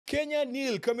Kenya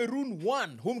 0, Cameroon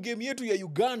 1. Home game yetu ya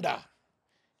Uganda.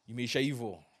 Imeisha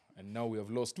hivyo. And now we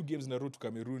have lost 2 games in a row to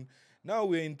Cameroon. Now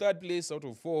we're in 3rd place out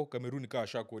of 4. Cameroon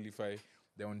kasha qualify.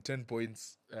 They're on 10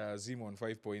 points. Zim on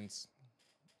 5 points.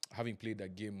 Having played a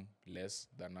game less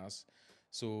than us.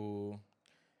 So,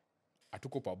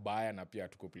 atuko pabaya na pia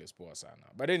atuko place poa sana.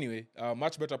 But anyway,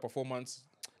 much better performance.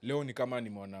 Leo ni kama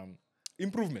nimeona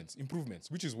improvements,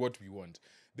 which is what we want.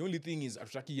 The only thing is,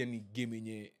 atutaki yani game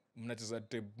yenye mnacheza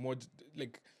mod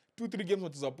like 2-3 games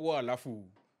mnacheza poa alafu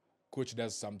coach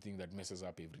does something that messes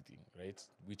up everything, right?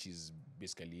 Which is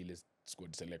basically ile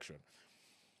squad selection.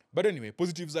 But anyway,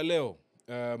 positives are leo.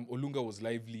 Olunga was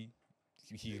lively.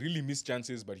 He really missed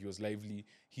chances, but he was lively.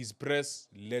 His press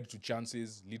led to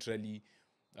chances, literally.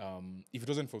 If it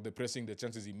wasn't for the pressing, the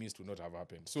chances he missed would not have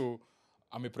happened. So,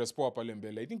 I'm a press power pale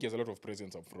mbele. I think he has a lot of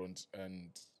presence up front,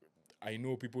 and I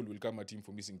know people will come at him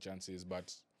for missing chances,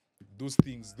 but those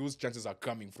chances are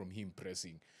coming from him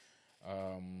pressing.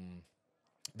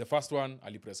 The first one,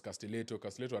 Ali press Castelletto.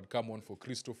 Castelletto had come on for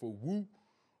Christopher Wu.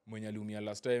 Mwenye aliumia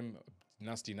last time,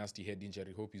 nasty head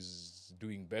injury. Hope he's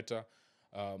doing better.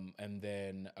 And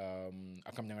then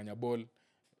akamnyang'anya ball,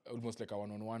 almost like a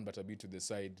one-on-one, but a bit to the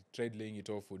side. Tried laying it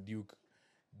off for Duke.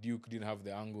 Duke didn't have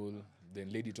the angle, then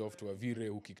laid it off to Avire,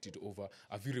 who kicked it over.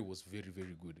 Avire was very,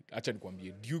 very good. Acha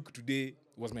nikwambie, Duke today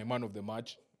was my man of the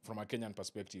match from a Kenyan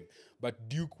perspective. But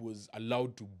Duke was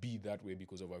allowed to be that way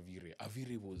because of Avire.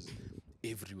 Avire was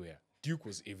everywhere. Duke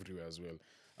was everywhere as well.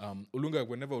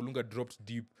 Whenever Olunga dropped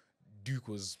deep, Duke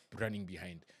was running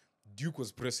behind. Duke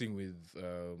was pressing with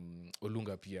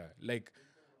Olunga Pia. Like,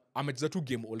 amecheza tu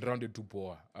game all-rounded too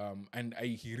poor. And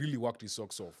he really worked his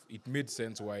socks off. It made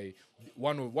sense why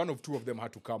one of 2 of them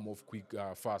had to come off quick,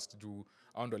 fast to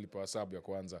ando alipewa sub ya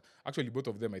kwanza. Actually, both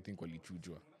of them, I think,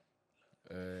 walichujwa.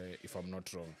 If I'm not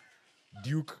wrong.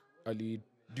 Duke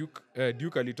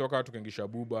alitoka tukaingisha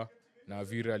Buba na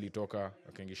Avira alitoka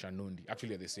akaingisha Nondi.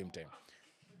 Actually, at the same time.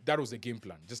 That was the game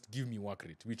plan. Just give me work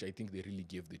rate, which I think they really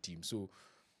gave the team. So,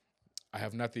 I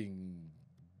have nothing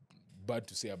bad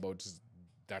to say about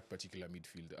that particular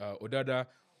midfield. Odada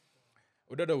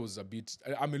was a bit...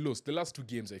 I'm a loss. The last 2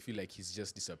 games, I feel like he's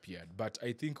just disappeared. But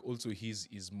I think also his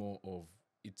is more of...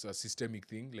 It's a systemic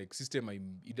thing. Like,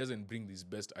 he doesn't bring his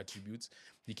best attributes.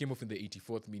 He came off in the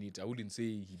 84th minute. I wouldn't say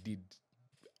he did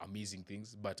amazing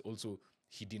things, but also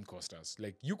he didn't cost us.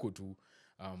 Like, Yuko too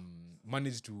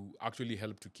managed to actually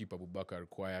help to keep Abubakar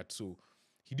quiet. So,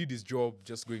 he did his job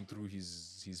just going through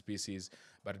his paces,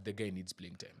 but the guy needs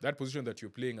playing time. That position that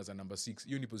you're playing as a number 6,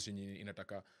 you need position in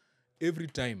attacker. Every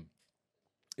time,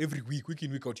 every week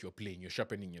in, week out, you're playing, you're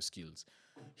sharpening your skills.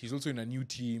 He's also in a new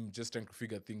team, just trying to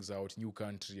figure things out, new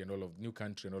country and all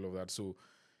of that. So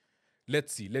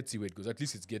let's see where it goes. At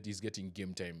least he's getting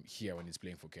game time here when he's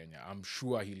playing for Kenya. I'm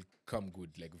sure he'll come good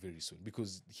like very soon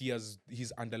because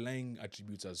his underlying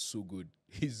attributes are so good.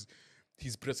 He's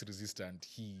press resistant.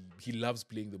 He loves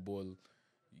playing the ball.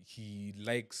 He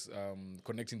likes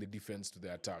connecting the defense to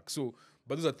the attack. So,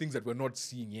 but those are things that we're not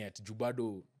seeing yet.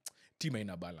 Jubado, team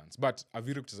in a balance. But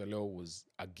Aviro Tizaleo was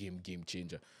a game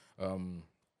changer.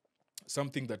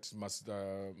 Something that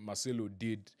Marcelo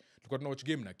did. Tulikuwa watch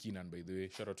game na Keenan, by the way.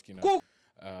 Shout out to Keenan.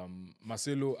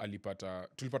 Marcelo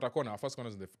tulipata corner. Our first corner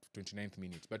was in the 29th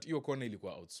minute. But hiyo corner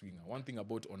ilikuwa outswinger. One thing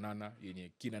about Onana,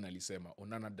 yenye Keenan alisema,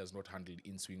 Onana does not handle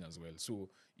in-swing as well. So,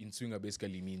 in-swinger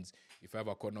basically means if I have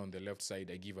a corner on the left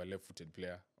side, I give a left-footed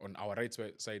player. On our right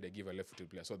side, I give a left-footed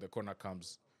player. So, the corner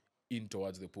comes in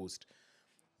towards the post.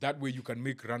 That way, you can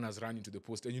make runners run into the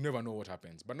post, and you never know what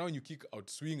happens. But now, when you kick out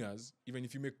swingers, even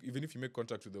if you make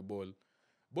contact with the ball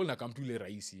na kamtule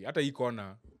rahisi. Hata hii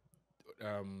corner,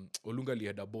 Olunga li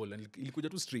had a ball and ilikuja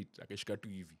tu straight akashika tu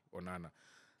hivi Onana.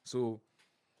 So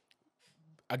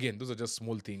again, those are just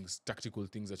small things, tactical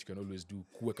things that you can always do.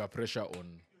 Kuweka pressure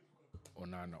on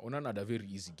Onana. Onana had a very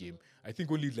easy game. I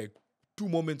think only like 2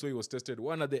 moments where he was tested.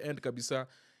 One at the end kabisa,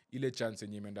 ile chance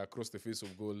yenye imeenda across the face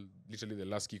of goal, literally the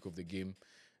last kick of the game,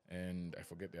 and I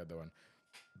forget the other one.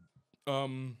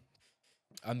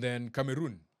 And then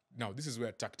Cameroon. Now, this is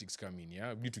where tactics come in,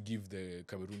 yeah? We need to give the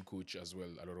Cameroon coach as well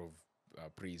a lot of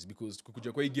praise because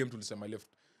kukuja kwa hii game tulisema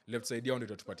left side yao ndio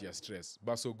itatupatia stress.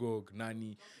 Basogog,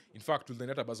 Nani. In fact, tulidhani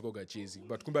hata Basogog achezi,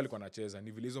 but kumbe alikuwa anacheza.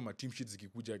 Ni vile hizo ma team sheets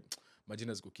zikikuja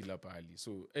majina ziko kila pahali.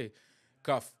 So,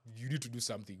 CAF, you need to do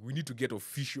something. We need to get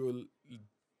official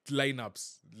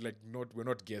lineups. Like we're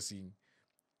not guessing.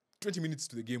 20 minutes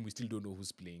to the game, we still don't know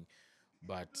who's playing.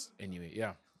 But anyway,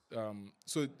 yeah.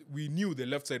 So we knew the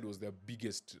left side was their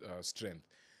biggest strength.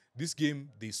 This game,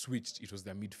 they switched. It was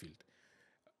their midfield.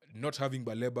 Not having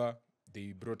Baleba,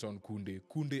 they brought on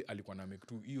Kunde alikuwa na make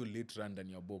tu hiyo late run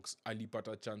ndani ya box,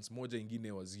 alipata chance moja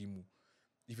ingine wazimu.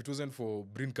 If it wasn't for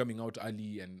Brin coming out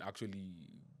early and actually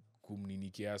kumnini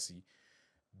kiasi,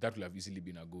 that would have easily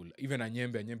been a goal. Even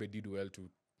Anyembe did well to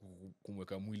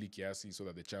kumweka mwili kiasi so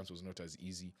that the chance was not as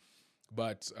easy.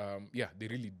 But yeah, they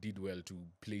really did well to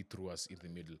play through us in the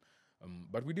middle.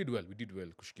 But we did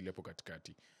well kushikilia hapo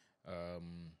katikati.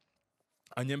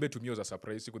 Anyembe to me was a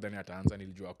surprise. Sikudhani ataanza,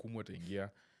 nilijua Akumu ataingia,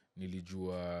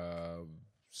 nilijua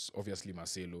obviously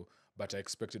Marcelo, but I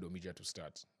expected Omija to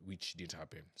start, which didn't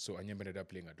happen. So Anyembe ended up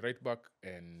playing at right back,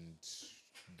 and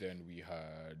then we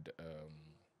had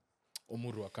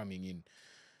Omurwa coming in.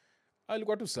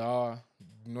 Alikuwa tu sawa,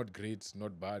 not great,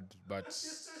 not bad, but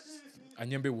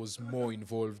Anyembe was more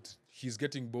involved. He's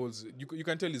getting balls. You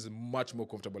can tell he's much more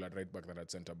comfortable at right back than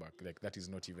at centre back. Like, that is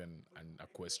not even a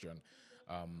question.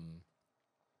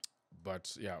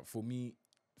 But yeah, for me,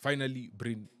 finally,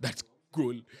 Brin, that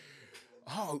goal.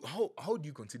 How do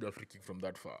you consider a free kick from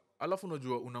that far? Alafu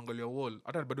unajua unaangalia wall,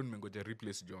 hata bado nimengoja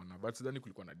replace Jona, but sidhani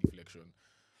kulikuwa na deflection.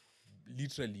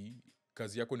 Literally,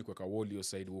 kazi yako ni kuweka wall hiyo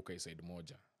side, woka side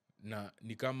moja. Na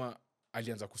ni kama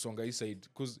alianza kusonga hii side,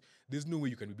 because there's no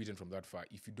way you can be beaten from that far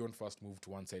if you don't first move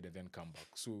to one side and then come back.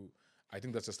 So I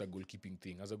think that's just a goalkeeping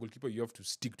thing. As a goalkeeper, you have to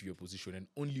stick to your position and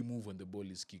only move when the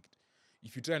ball is kicked.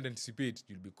 If you try and anticipate,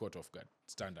 you'll be caught off guard.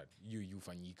 Standard. You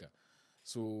fanyika.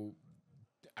 So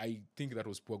I think that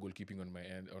was poor goalkeeping on my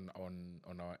end,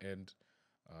 on our end.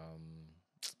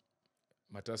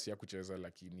 Matasi ya kucheza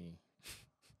lakini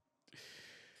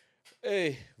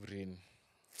hey, Brin.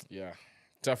 Yeah.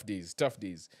 Tough days.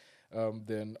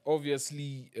 Then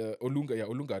obviously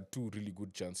Olunga had 2 really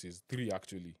good chances, 3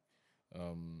 actually.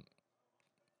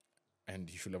 And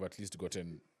he should have at least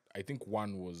gotten, I think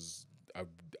one was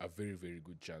a very, very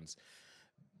good chance.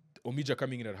 Omija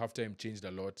coming in at halftime changed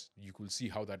a lot. You could see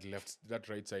how that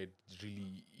right side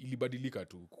really ilibadilika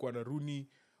tu. Kwa na Rooney,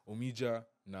 Omija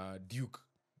na Duke,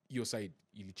 your side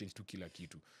ili change tu kila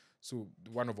kitu. So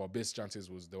one of our best chances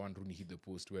was the one Rooney hit the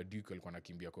post, where Duke alikuwa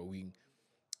anakimbia kwa wing,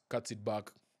 cuts it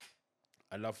back,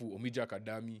 alafu Omija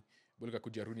akadami, bola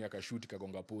kakuja Rooney akashoot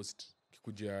kagonga post.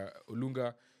 Kikuja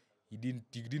Olunga, he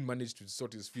didn't manage to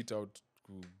sort his feet out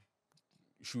to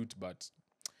shoot, but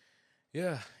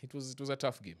yeah, it was a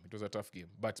tough game.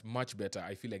 But much better.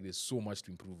 I feel like there's so much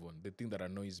to improve on. The thing that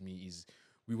annoys me is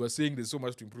we were saying there's so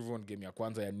much to improve on game ya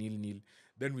kwanza ya 0-0.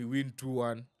 Then we win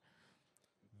 2-1.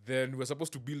 Then we were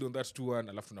supposed to build on that 2-1.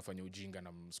 Alafu tunafanya ujinga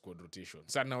na squad rotation.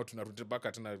 So now tunarudi back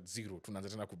at 0. Tunaanza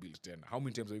tena kubuild tena. How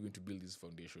many times are we going to build this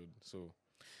foundation? So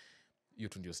hiyo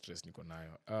tu ndio stress niko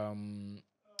nayo.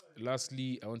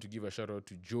 Lastly, I want to give a shout out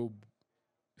to Job.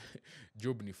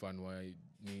 Job ni fan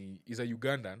is a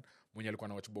Ugandan mwenye alikuwa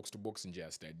na watch box to box nje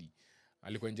ya study.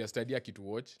 Alikuwa nje ya study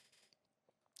akituwatch.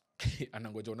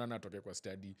 Anangoja Onana atoke kwa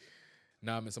study.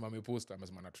 Na amesema amepost,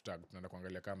 amesema anatutag. Tunaenda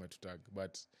kuangalia kama ametutag.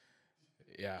 But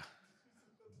yeah,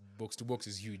 box to box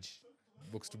is huge.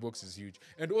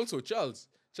 And also Charles,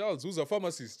 who's a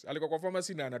pharmacist. Alikuwa kwa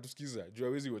pharmacy na anatusikiza. Juu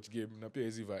hawezi watch game na pia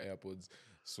hawezi vaa AirPods.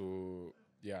 So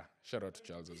yeah, shout out to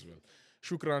Charles as well.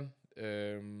 Shukran.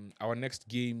 Our next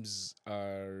games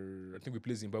are, I think we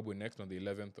play Zimbabwe next on the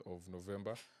 11th of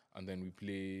November, and then we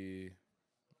play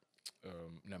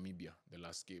Namibia, the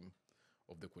last game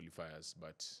of the qualifiers.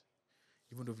 But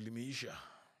even though limeisha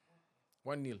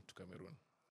 1-0 to Cameroon.